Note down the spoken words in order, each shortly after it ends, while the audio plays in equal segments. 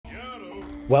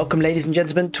Welcome, ladies and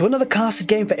gentlemen, to another casted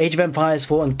game for Age of Empires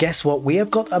 4, and guess what? We have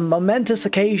got a momentous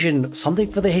occasion, something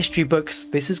for the history books.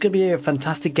 This is going to be a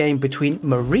fantastic game between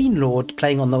marinelord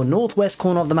playing on the northwest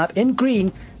corner of the map in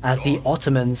green as the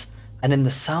Ottomans, and in the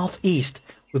southeast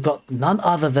we've got none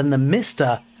other than the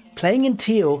Mista playing in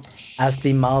teal as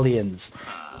the Malians.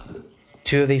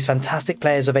 Two of these fantastic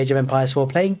players of Age of Empires 4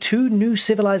 playing two new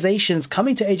civilizations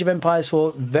coming to Age of Empires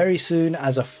 4 very soon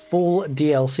as a full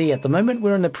DLC. At the moment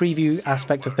we're in the preview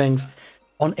aspect of things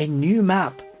on a new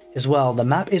map as well. The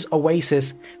map is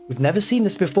Oasis. We've never seen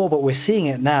this before, but we're seeing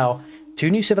it now. Two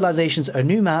new civilizations, a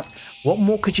new map. What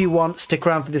more could you want? Stick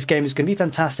around for this game. It's going to be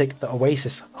fantastic. The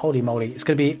Oasis, holy moly. It's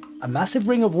going to be a massive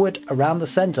ring of wood around the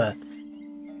center.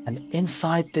 And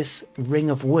inside this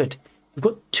ring of wood, we've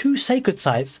got two sacred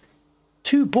sites,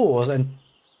 two boars, and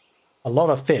a lot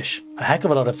of fish. A heck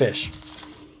of a lot of fish.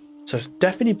 So it's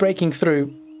definitely breaking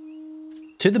through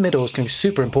to the middle is going to be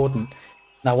super important.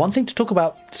 Now, one thing to talk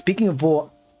about, speaking of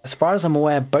boar, as far as I'm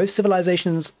aware, both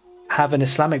civilizations have an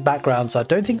Islamic background, so I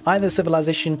don't think either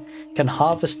civilization can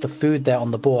harvest the food there on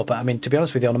the boar. But I mean, to be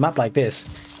honest with you, on a map like this,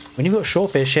 when you've got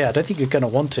shortfish here, I don't think you're going to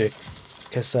want to,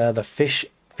 because the fish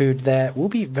food there will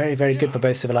be very, very good for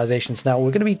both civilizations. Now,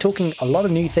 we're going to be talking a lot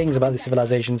of new things about the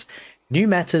civilizations. New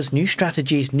metas, new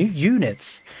strategies, new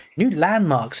units, new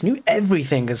landmarks, new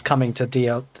everything is coming to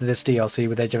this DLC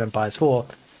with Age of Empires 4.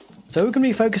 So we're going to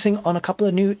be focusing on a couple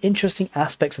of new interesting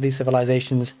aspects of these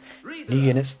civilizations. New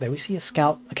units. There we see a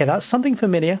scout. Okay, that's something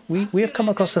familiar. We have come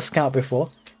across a scout before.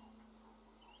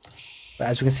 But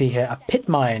as we can see here, a pit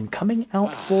mine coming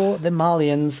out for the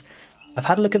Malians. I've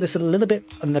had a look at this a little bit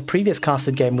in the previous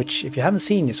casted game, which if you haven't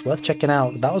seen, it's worth checking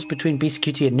out. That was between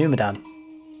BCQT and Numidan.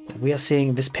 We are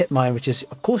seeing this pit mine, which is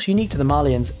of course unique to the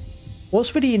Malians.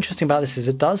 What's really interesting about this is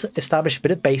it does establish a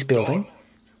bit of base building.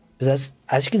 Because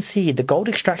as you can see, the gold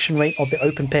extraction rate of the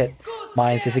open pit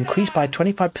mines is increased by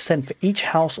 25% for each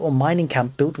house or mining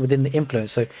camp built within the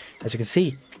influence. So as you can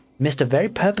see, Mr. very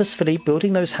purposefully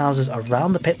building those houses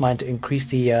around the pit mine to increase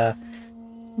the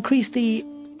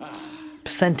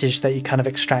percentage that you kind of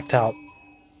extract out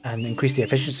and increase the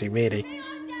efficiency, really.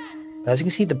 But as you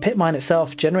can see, the pit mine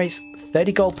itself generates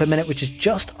 30 gold per minute, which is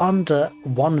just under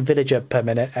one villager per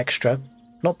minute extra.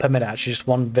 Not per minute, actually, just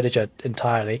one villager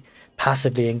entirely,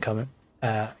 passively income,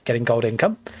 getting gold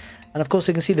income. And of course,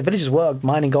 you can see the villagers work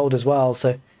mining gold as well.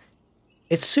 So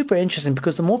it's super interesting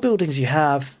because the more buildings you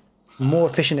have, the more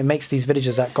efficient it makes these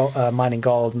villagers at mining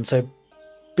gold. And so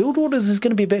build orders is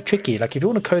going to be a bit tricky. Like if you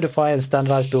want to codify and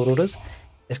standardize build orders,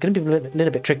 it's going to be a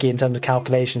little bit tricky in terms of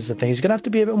calculations and things. You're going to have to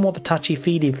be a bit more of a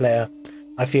touchy-feely player,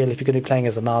 I feel, if you're going to be playing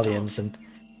as the Malians. And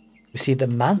we see the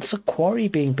Mansa quarry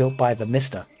being built by the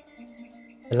Mista.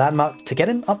 The landmark to get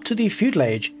him up to the feudal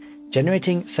age,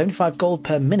 generating 75 gold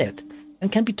per minute,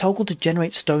 and can be toggled to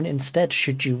generate stone instead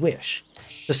should you wish.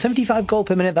 So 75 gold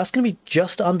per minute, that's going to be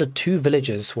just under 2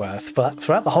 villagers worth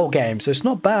throughout the whole game. So it's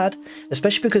not bad,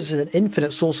 especially because it's an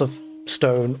infinite source of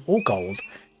stone or gold.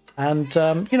 And,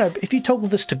 you know, if you toggle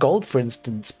this to gold, for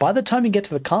instance, by the time you get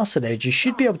to the castle age, you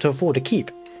should be able to afford to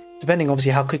keep, depending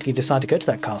obviously how quickly you decide to go to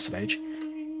that castle age.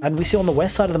 And we see on the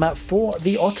west side of the map for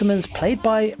the Ottomans, played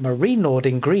by marinelord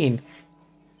in green,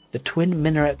 the twin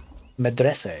minaret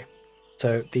medrese.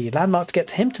 So the landmark to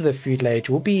get him to the feudal age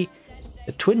will be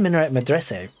the twin minaret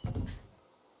medrese,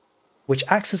 which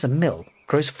acts as a mill,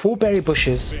 grows 4 berry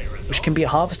bushes, which can be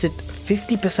harvested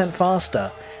 50%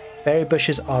 faster. Berry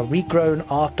bushes are regrown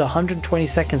after 120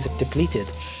 seconds if depleted.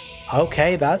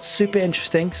 Okay, that's super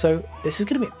interesting. So this is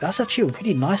going to be, that's actually a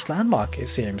really nice landmark, it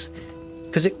seems.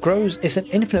 Because it grows, it's an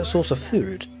infinite source of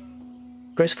food.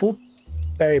 It grows 4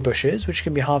 berry bushes, which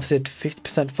can be harvested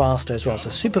 50% faster as well. So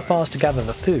super fast to gather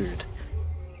the food.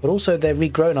 But also they're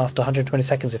regrown after 120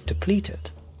 seconds if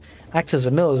depleted. Acts as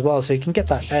a mill as well, so you can get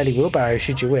that early wheelbarrow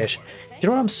should you wish. Do you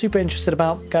know what I'm super interested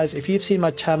about, guys? If you've seen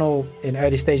my channel in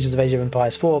early stages of Age of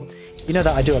Empires 4, you know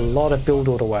that I do a lot of build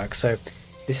order work. So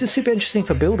this is super interesting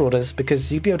for build orders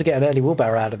because you'd be able to get an early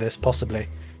wheelbarrow out of this, possibly.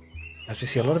 As we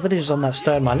see a lot of villagers on that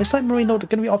stone mine. Looks like marinelord are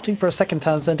going to be opting for a second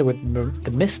town centre with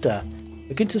the Mista.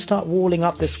 We're going to start walling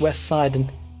up this west side,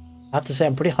 and I have to say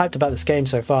I'm pretty hyped about this game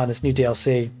so far in this new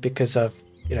DLC because of,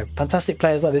 you know, fantastic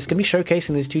players like this going to be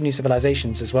showcasing these two new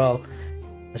civilizations as well.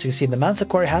 As you can see, the Mansa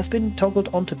quarry has been toggled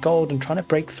onto gold and trying to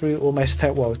break through almost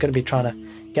there. Well, it's going to be trying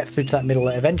to get through to that middle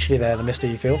eventually there, the Mista,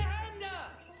 you feel.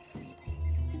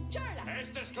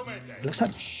 It looks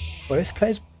like both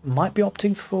players might be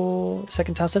opting for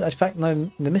second town centre. In fact,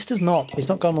 no, the Mista's not. He's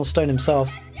not gone on stone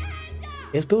himself.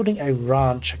 He's building a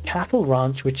ranch, a cattle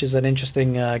ranch, which is an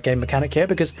interesting game mechanic here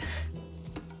because...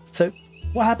 So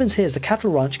what happens here is the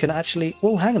cattle ranch can actually...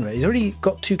 Oh, hang on a minute. He's already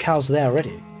got 2 cows there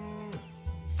already.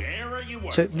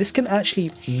 So this can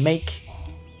actually make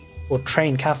or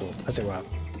train cattle, as it were.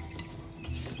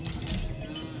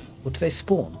 Or do they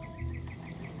spawn?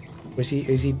 Or is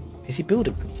he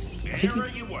building them? I think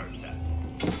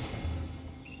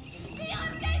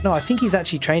no, I think he's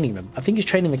actually training them. I think he's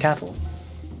training the cattle.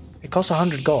 It costs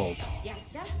 100 gold.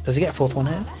 Does he get a fourth one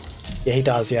here? Yeah, he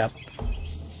does, yeah.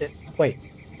 Wait.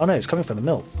 Oh no, it's coming from the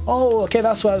mill. Oh, okay,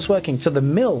 that's why it's working. So the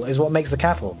mill is what makes the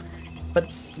cattle.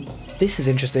 But this is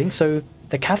interesting. So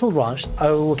the cattle ranch...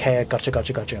 Oh, okay, gotcha.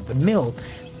 The mill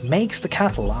makes the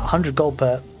cattle 100 gold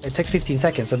per... It takes 15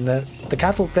 seconds. And the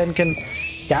cattle then can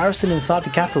garrison inside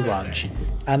the cattle ranch.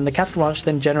 And the cattle ranch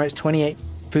then generates 28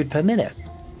 food per minute.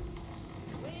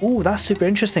 Ooh, that's super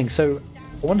interesting. So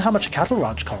I wonder how much a cattle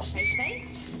ranch costs.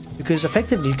 Because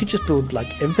effectively you could just build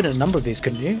like infinite number of these,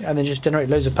 couldn't you? And then just generate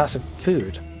loads of passive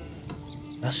food.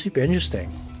 That's super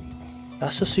interesting.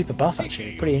 That's a super buff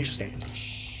actually. Pretty interesting.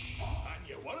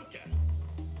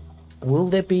 Will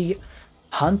there be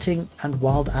hunting and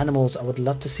wild animals? I would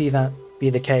love to see that be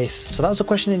the case. So that was a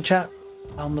question in chat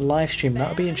on the live stream. That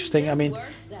would be interesting. I mean,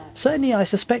 certainly I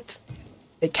suspect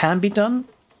it can be done.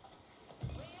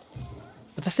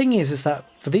 But the thing is that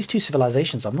for these two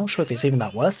civilizations, I'm not sure if it's even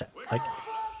that worth it. Like,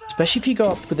 especially if you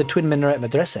go up with the twin minaret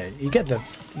madrasa, you get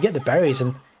the berries,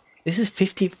 and this is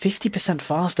 50%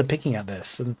 faster picking at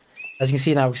this. And as you can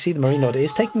see now, we see the marinelord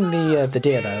is taking the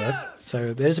deer there. Right?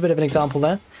 So there's a bit of an example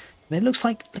there. And it looks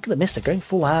like, look at the mista going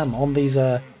full ham on these.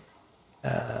 I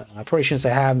probably shouldn't say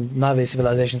ham. None of these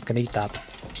civilizations can eat that.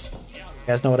 You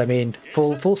guys know what I mean.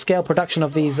 Full scale production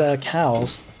of these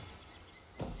cows.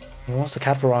 He wants the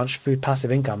cattle ranch food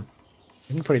passive income.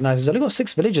 Looking pretty nice. He's only got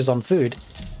 6 villagers on food.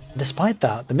 And despite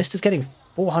that, the mista's getting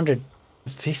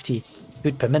 450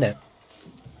 food per minute.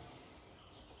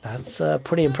 That's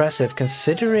pretty impressive,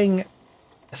 considering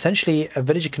essentially a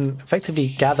villager can effectively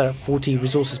gather 40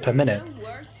 resources per minute.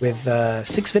 With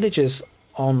 6 villagers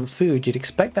on food, you'd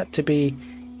expect that to be,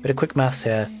 a bit of quick maths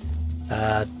here,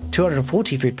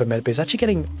 240 food per minute, but he's actually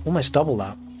getting almost double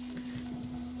that.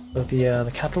 But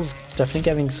the cattle's definitely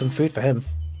getting some food for him.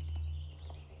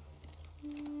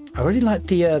 I really like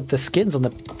the skins on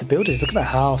the buildings. Look at that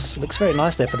house. It looks very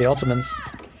nice there for the Ottomans.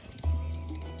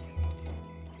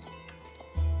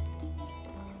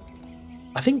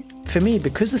 I think, for me,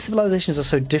 because the civilizations are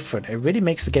so different, it really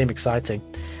makes the game exciting.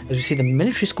 As we see the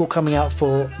military school coming out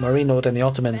for marinelord and the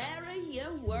Ottomans.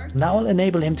 And that will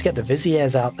enable him to get the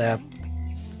viziers out there.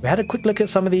 We had a quick look at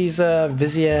some of these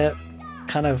vizier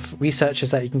kind of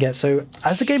researchers that you can get. So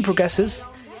as the game progresses,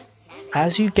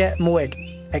 as you get more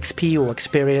XP or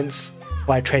experience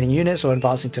by training units or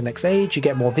advancing to the next age, you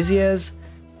get more viziers,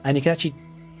 and you can actually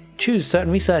choose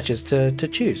certain researchers to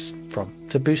choose from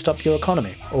to boost up your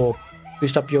economy or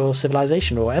boost up your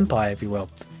civilization or empire, if you will.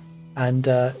 And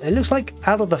it looks like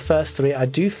out of the first 3, I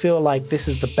do feel like this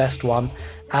is the best one.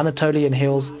 Anatolian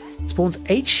Hills spawns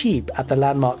 8 sheep at the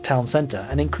landmark town center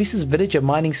and increases villager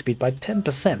mining speed by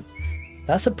 10%.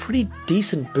 That's a pretty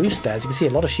decent boost there. As you can see, a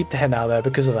lot of sheep to hen out there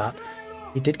because of that.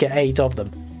 He did get 8 of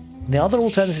them. And the other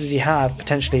alternatives you have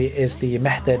potentially is the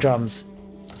mehter drums.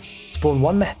 Spawn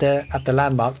 1 mehter at the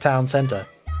landmark town center.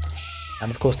 And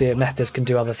of course the mehters can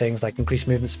do other things like increase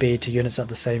movement speed to units at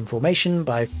the same formation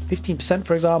by 15%,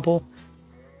 for example.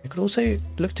 You could also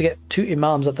look to get 2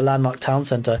 imams at the landmark town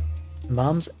center.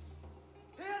 Imams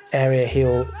area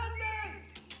heal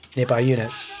nearby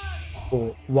units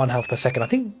for 1 health per second. I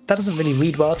think that doesn't really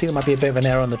read well. I think there might be a bit of an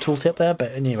error on the tooltip there,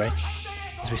 but anyway.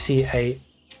 As we see a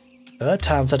 3rd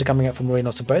town center coming up from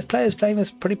marinelord. So both players playing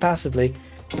this pretty passively,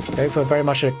 going for very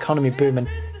much an economy boom. And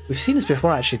we've seen this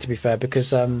before, actually, to be fair,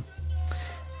 because on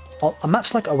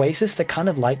maps like Oasis, they're kind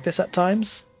of like this at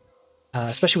times,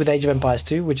 especially with Age of Empires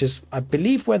 2, which is, I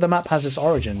believe, where the map has its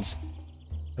origins.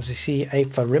 As we see a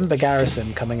Farimba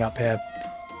garrison coming up here.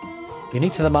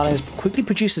 Unique to the Malians, quickly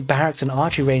produces barracks and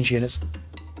archery range units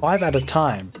 5 at a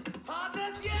time.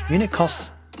 Unit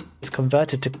cost is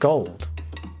converted to gold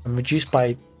and reduced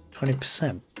by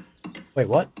 20%. Wait,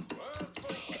 what?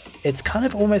 It's kind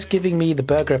of almost giving me the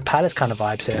Burger of Palace kind of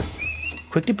vibes here.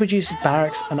 Quickly produces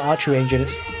barracks and archery range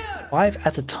units 5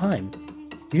 at a time.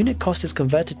 Unit cost is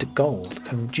converted to gold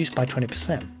and reduced by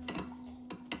 20%.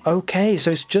 Okay,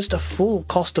 so it's just a full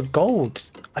cost of gold.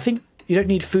 I think you don't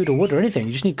need food or wood or anything.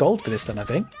 You just need gold for this then, I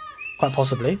think. Quite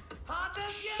possibly.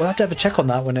 We'll have to have a check on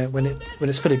that when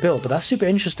it's fully built, but that's super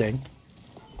interesting.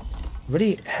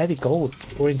 Really heavy gold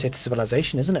orientated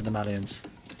civilization, isn't it, the Malians?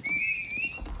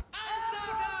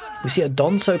 We see a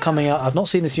Donso coming out. I've not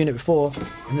seen this unit before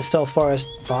in the stealth forest,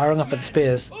 firing off at the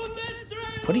spears.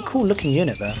 Pretty cool looking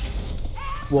unit there.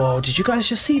 Whoa, did you guys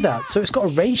just see that? So it's got a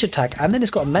ranged attack and then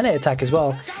it's got a melee attack as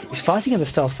well. He's fighting in the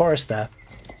stealth forest there.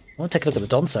 I want to take a look at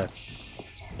the Donso.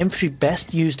 Infantry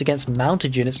best used against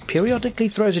mounted units, periodically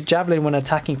throws a javelin when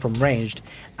attacking from ranged.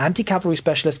 Anti-cavalry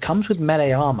specialist comes with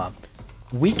melee armor.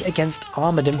 Weak against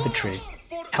armored infantry,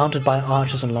 countered by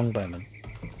archers and longbowmen.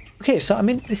 Okay, so I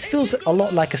mean, this feels a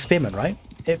lot like a spearman, right?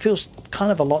 It feels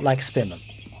kind of a lot like a spearman.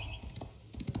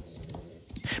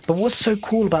 But what's so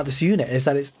cool about this unit is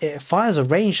that it fires a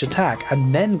ranged attack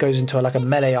and then goes into like a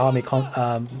melee army,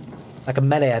 like a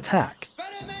melee attack.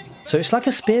 So it's like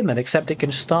a spearman, except it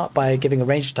can start by giving a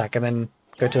ranged attack and then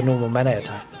go to a normal melee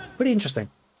attack. Pretty interesting.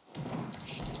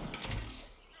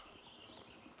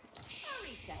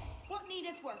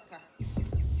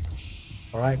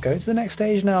 Alright, go to the next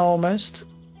stage now almost.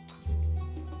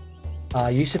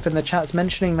 Yusuf in the chat's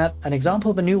mentioning that an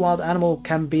example of a new wild animal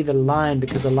can be the lion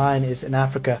because the lion is in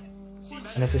Africa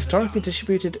and is historically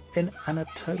distributed in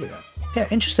Anatolia. Yeah,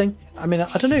 interesting. I mean,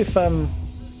 I don't know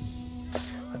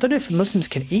if Muslims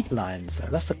can eat lions though.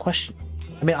 That's the question.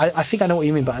 I mean, I think I know what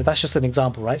you mean, but that's just an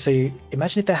example, right? So you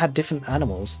imagine if they had different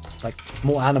animals, like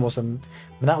more animals, and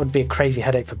that would be a crazy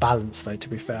headache for balance, though. To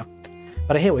be fair,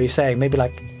 but I hear what you're saying. Maybe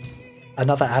like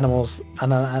another animal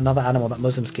that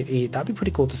Muslims can eat. That'd be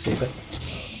pretty cool to see. But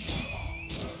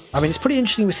I mean, it's pretty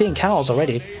interesting. We're seeing cows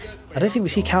already. I don't think we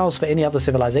see cows for any other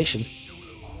civilization.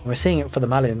 And we're seeing it for the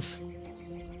Malians.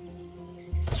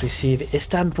 As we see the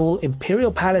Istanbul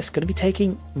Imperial Palace going to be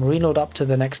taking Marinelord up to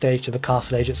the next stage, to the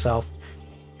castle age itself.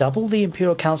 Double the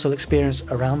Imperial Council experience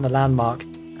around the landmark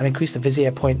and increase the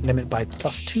Vizier point limit by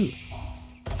 +2.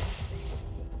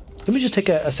 Can we just take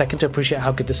a second to appreciate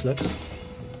how good this looks?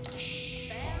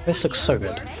 This looks so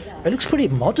good. It looks pretty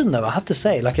modern though, I have to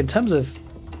say. Like in terms of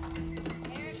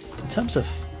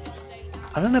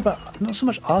I don't know about, not so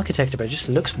much architecture, but it just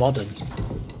looks modern.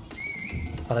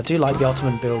 But I do like the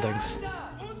Ottoman buildings.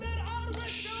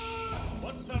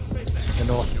 The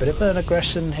north, a bit of an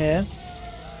aggression here.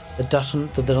 The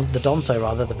Donso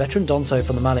rather, the veteran Donso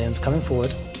from the Malians coming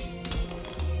forward.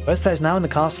 Both players now in the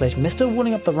castle age. Mista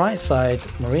walling up the right side,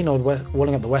 Marinelord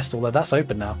walling up the west, although that's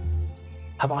open now.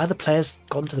 Have either players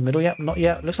gone to the middle yet? Not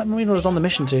yet. Looks like Marinelord is on the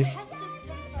mission too.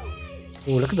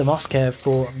 Oh, look at the mosque here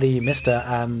for the Mista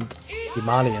and the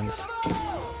Malians.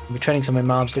 We'll be training some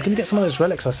imams, looking to get some of those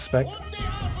relics, I suspect.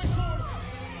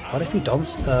 Quite a few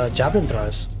javelin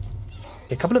throwers.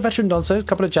 A couple of veteran Donsos, a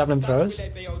couple of javelin throwers.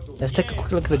 Let's take a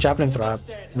quick look at the javelin thrower.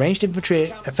 Ranged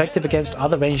infantry, effective against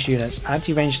other ranged units,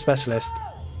 anti-ranged specialist.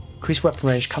 Increased weapon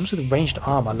range, comes with ranged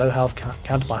armor, low health,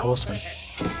 countered by horsemen.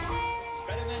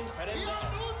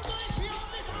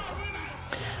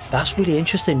 That's really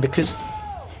interesting because...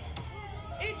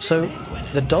 So,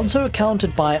 the Donso are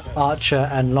countered by archer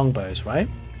and longbows, right?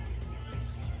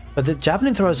 But the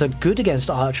javelin throwers are good against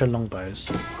archer and longbows.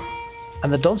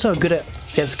 And the Donso are good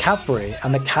against cavalry,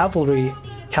 and the cavalry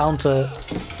counter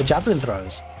the javelin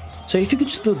throwers. So if you could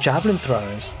just build javelin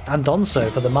throwers and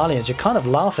Donso for the Malians, you're kind of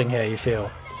laughing here, you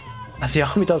feel. As the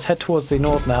army does head towards the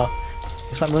north now.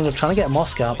 Looks like we're trying to get a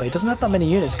mosque out, but he doesn't have that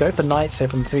many units. Go for knights here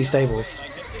from the 3 stables.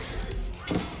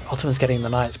 Ottomans getting the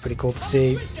knights, pretty cool to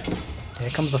see. Here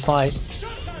comes the fight.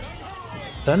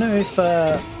 Don't know if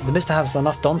the Mista has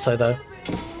enough Donso though.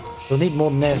 We'll need more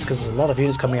than this because there's a lot of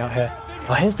units coming out here.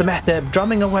 Oh, here's the Mehter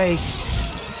drumming away.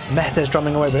 Mehter's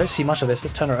drumming away. We don't see much of this.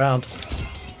 Let's turn around.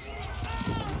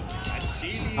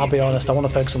 I'll be honest, I want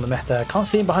to focus on the Mehter. Can't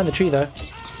see him behind the tree though.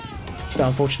 It's a bit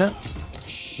unfortunate.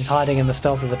 He's hiding in the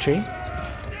stealth of the tree.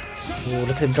 Ooh,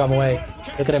 look at him drum away.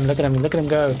 Look at him, look at him, look at him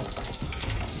go.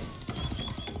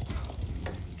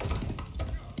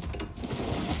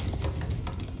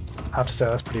 I have to say,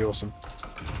 that's pretty awesome.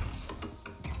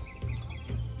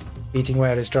 Beating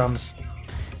away at his drums.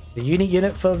 The unique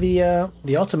unit for the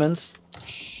Ottomans.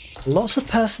 Lots of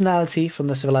personality from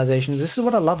the civilizations. This is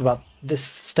what I love about this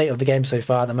state of the game so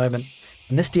far at the moment.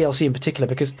 And this DLC in particular,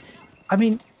 because, I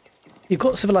mean, you've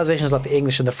got civilizations like the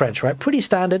English and the French, right? Pretty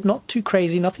standard, not too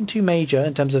crazy, nothing too major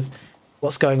in terms of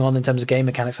what's going on in terms of game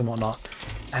mechanics and whatnot.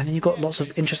 And then you've got lots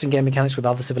of interesting game mechanics with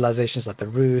other civilizations like the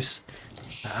Rus.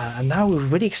 And now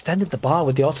we've really extended the bar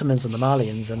with the Ottomans and the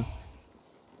Malians. And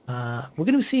we're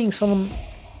going to be seeing some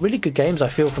really good games, I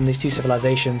feel, from these two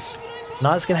civilizations.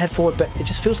 Knights can head forward, but it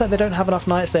just feels like they don't have enough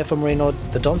knights there for Marinelord.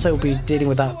 The Donso will be dealing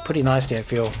with that pretty nicely, I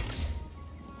feel.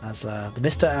 As the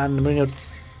Mista and Marinelord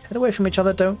head away from each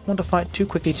other, don't want to fight too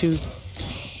quickly, too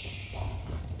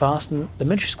fast. And the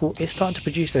military school is starting to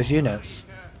produce those units.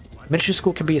 Military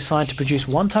school can be assigned to produce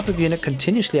one type of unit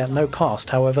continuously at no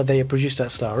cost. However, they are produced at a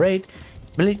slower rate.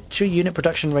 Military unit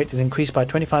production rate is increased by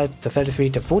 25 to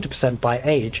 33 to 40% by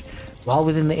age, while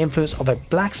within the influence of a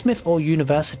blacksmith or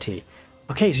university.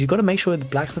 Okay, so you've got to make sure the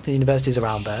blacksmithing university is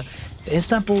around there. The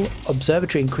Istanbul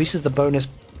Observatory increases the bonus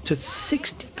to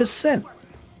 60%.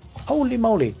 Holy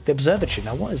moly, the observatory.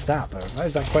 Now, what is that, though? That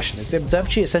is that question. Is the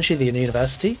observatory essentially the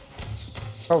university?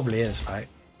 Probably is, right?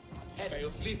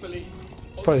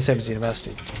 Probably the same as the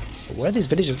university. But where are these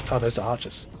villagers? Oh, those are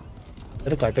archers. They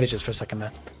look like villagers for a second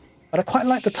there. But I quite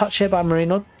like the touch here by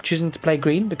marinelord choosing to play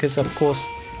green because, of course,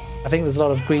 I think there's a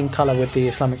lot of green colour with the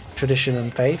Islamic tradition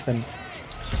and faith, and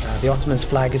the Ottomans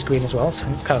flag is green as well, so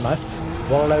it's kind of nice.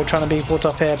 Wallow trying to be brought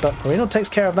off here, but marinelord takes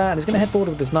care of that, and he's going to head forward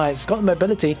with his knights. He's got the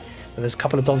mobility, but there's a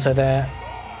couple of Donso there.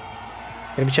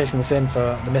 Going to be chasing this in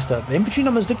for the mista. The infantry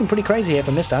number is looking pretty crazy here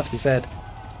for mista, has to be said.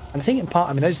 And I think in part,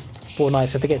 I mean, those 4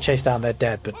 knights, if they get chased down, they're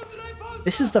dead, but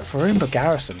this is the Farumba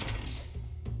garrison.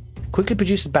 Quickly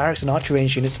produces barracks and archery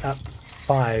range units at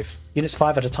 5. Units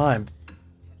 5 at a time.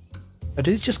 Oh,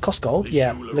 do these just cost gold?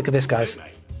 Yeah, look at this, guys.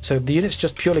 So the units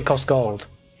just purely cost gold.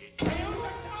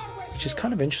 Which is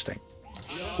kind of interesting.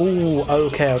 Ooh,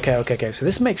 okay. So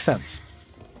this makes sense.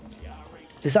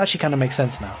 This actually kind of makes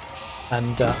sense now.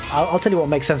 And I'll tell you what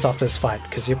makes sense after this fight,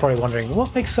 because you're probably wondering,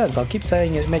 what makes sense? I'll keep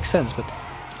saying it makes sense, but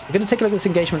we're going to take a look at this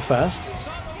engagement first.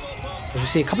 As we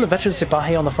see a couple of veteran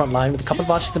Sipahi on the front line with a couple of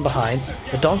archers in behind.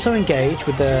 The Donso engage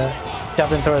with the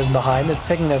javelin throwers in behind. They're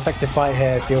taking an effective fight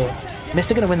here. If you're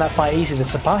Mista going to win that fight easy, the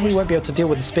Sipahi won't be able to deal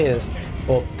with the spears.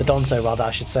 Or the Donso, rather,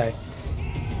 I should say.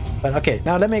 But okay,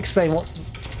 now let me explain what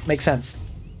makes sense.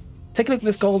 Take a look at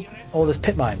this gold, or this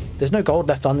pit mine. There's no gold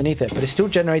left underneath it, but it's still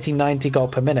generating 90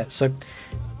 gold per minute. So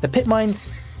the pit mine,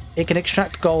 it can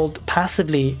extract gold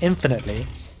passively infinitely.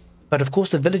 But of course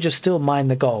the villagers still mine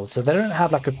the gold, so they don't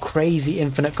have like a crazy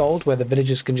infinite gold where the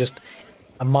villagers can just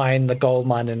mine the gold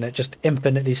mine and it just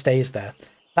infinitely stays there.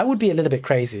 That would be a little bit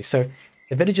crazy. So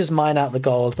the villagers mine out the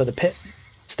gold, but the pit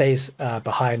stays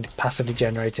behind, passively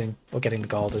generating or getting the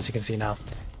gold, as you can see now.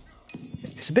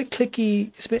 It's a bit clicky,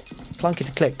 it's a bit clunky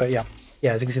to click, but yeah,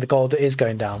 as you can see the gold is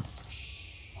going down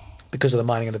because of the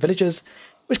mining of the villagers,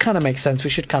 which kind of makes sense. We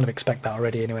should kind of expect that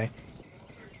already anyway.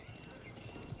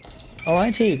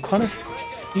 Alrighty, quite a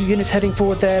few units heading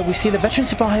forward there. We see the veteran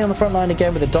Sipahi on the front line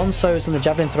again with the Donsos and the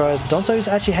javelin throwers. The Donsos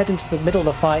actually head into the middle of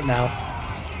the fight now.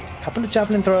 A couple of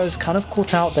javelin throwers kind of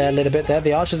caught out there a little bit there.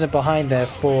 The archers are behind there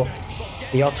for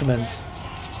the Ottomans.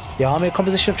 The army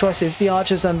composition of choice is the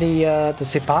archers and the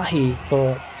Sipahi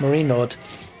for marinelord,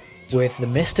 with the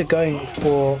Mista going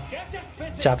for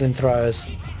javelin throwers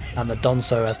and the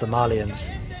Donso as the Malians.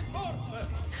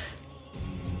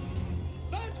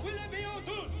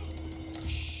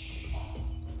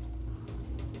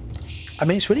 I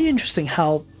mean, it's really interesting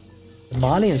how the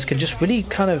Malians can just really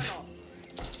kind of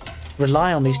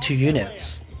rely on these 2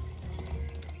 units.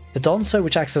 The Donso,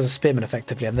 which acts as a spearman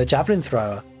effectively, and the javelin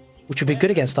thrower, which would be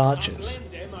good against archers.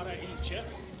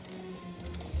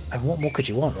 And what more could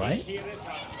you want, right?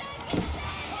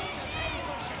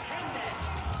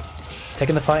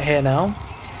 Taking the fight here now.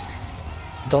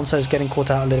 Donso's getting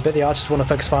caught out a little bit. The archers want to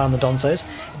focus fire on the Donsos.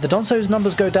 If the Donso's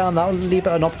numbers go down, that will leave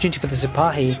an opportunity for the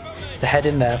Sipahi to head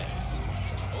in there.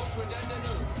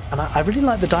 And I really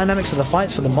like the dynamics of the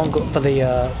fights for the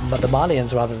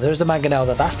Malians rather. There's the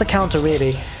Mangonel. That's the counter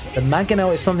really. The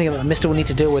Mangonel is something that Mista will need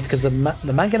to deal with, because the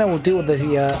Mangonel will deal with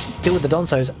the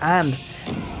Donsos and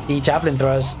the javelin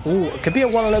throwers. Ooh, it could be a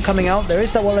Wallow coming out. There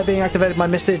is that Wallow being activated by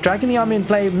Mista, dragging the army in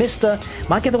play. Mista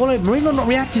might get the Wallow. marinelord not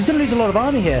react. He's going to lose a lot of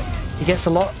army here. He gets a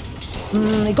lot.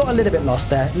 He got a little bit lost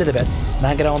there, a little bit.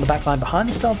 Mangonel on the back line behind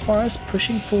the stealth forest,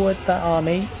 pushing forward that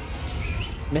army.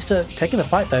 Mista taking the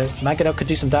fight though. Mangonel could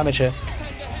do some damage here.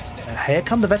 Here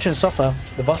come the veteran Sofa.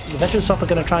 The veteran Sofa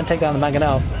going to try and take down the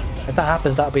Mangonel. If that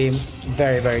happens, that'll be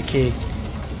very, very key.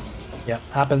 Yeah,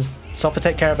 happens. Sofa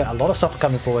take care of it. A lot of Sofa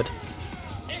coming forward.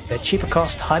 They're cheaper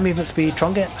cost, high movement speed,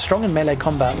 strong in melee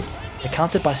combat. They're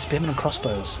countered by spearmen and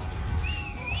crossbows.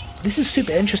 This is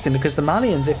super interesting because the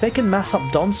Malians, if they can mass up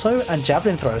Donso and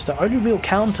javelin throwers, the only real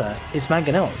counter is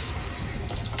Mangonels.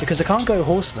 Because they can't go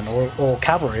horsemen or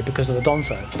cavalry because of the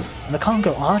Donso. And they can't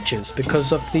go archers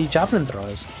because of the javelin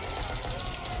throwers.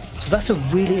 So that's a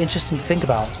really interesting to think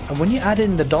about. And when you add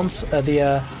in the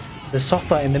the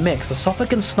Sofa in the mix, the Sofa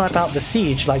can snipe out the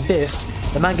siege like this.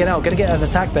 The Mangonel gonna get an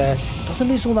attack there. Doesn't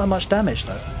lose all that much damage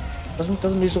though.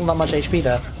 Doesn't lose all that much HP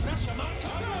there.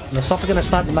 And the Sofa gonna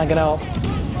snipe the Mangonel.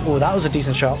 Oh, that was a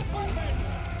decent shot.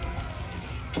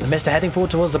 The Mista heading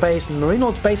forward towards the base. And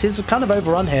marinelord's base is kind of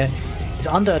overrun here. He's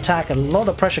under attack, a lot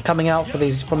of pressure coming out from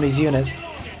these units.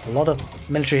 A lot of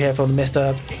military here from the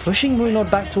Mista, pushing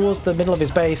marinelord back towards the middle of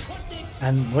his base.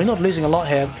 And marinelord losing a lot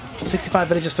here. 65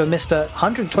 villagers for Mista,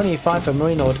 125 for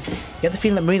marinelord. Get the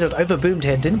feeling that marinelord overboomed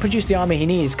here, didn't produce the army he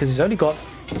needs because he's only got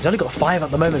He's only got 5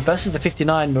 at the moment versus the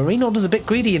 59. Marinelord is a bit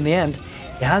greedy in the end.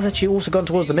 He has actually also gone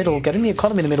towards the middle, getting the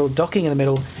economy in the middle, docking in the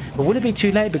middle. But will it be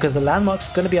too late because the landmark's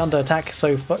going to be under attack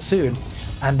so soon?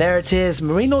 And there it is.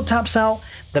 Marinelord taps out.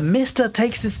 The Mista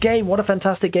takes this game. What a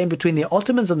fantastic game between the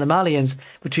Ottomans and the Malians.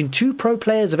 Between 2 pro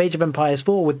players of Age of Empires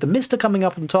 4, with the Mista coming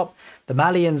up on top. The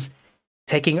Malians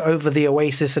taking over the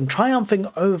Oasis and triumphing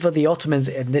over the Ottomans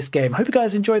in this game. Hope you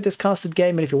guys enjoyed this casted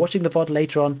game. And if you're watching the VOD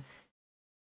later on,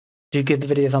 do give the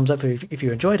video a thumbs up if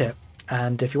you enjoyed it.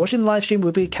 And if you're watching the live stream,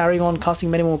 we'll be carrying on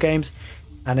casting many more games.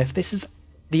 And if this is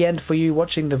the end for you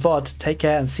watching the VOD, take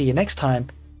care and see you next time.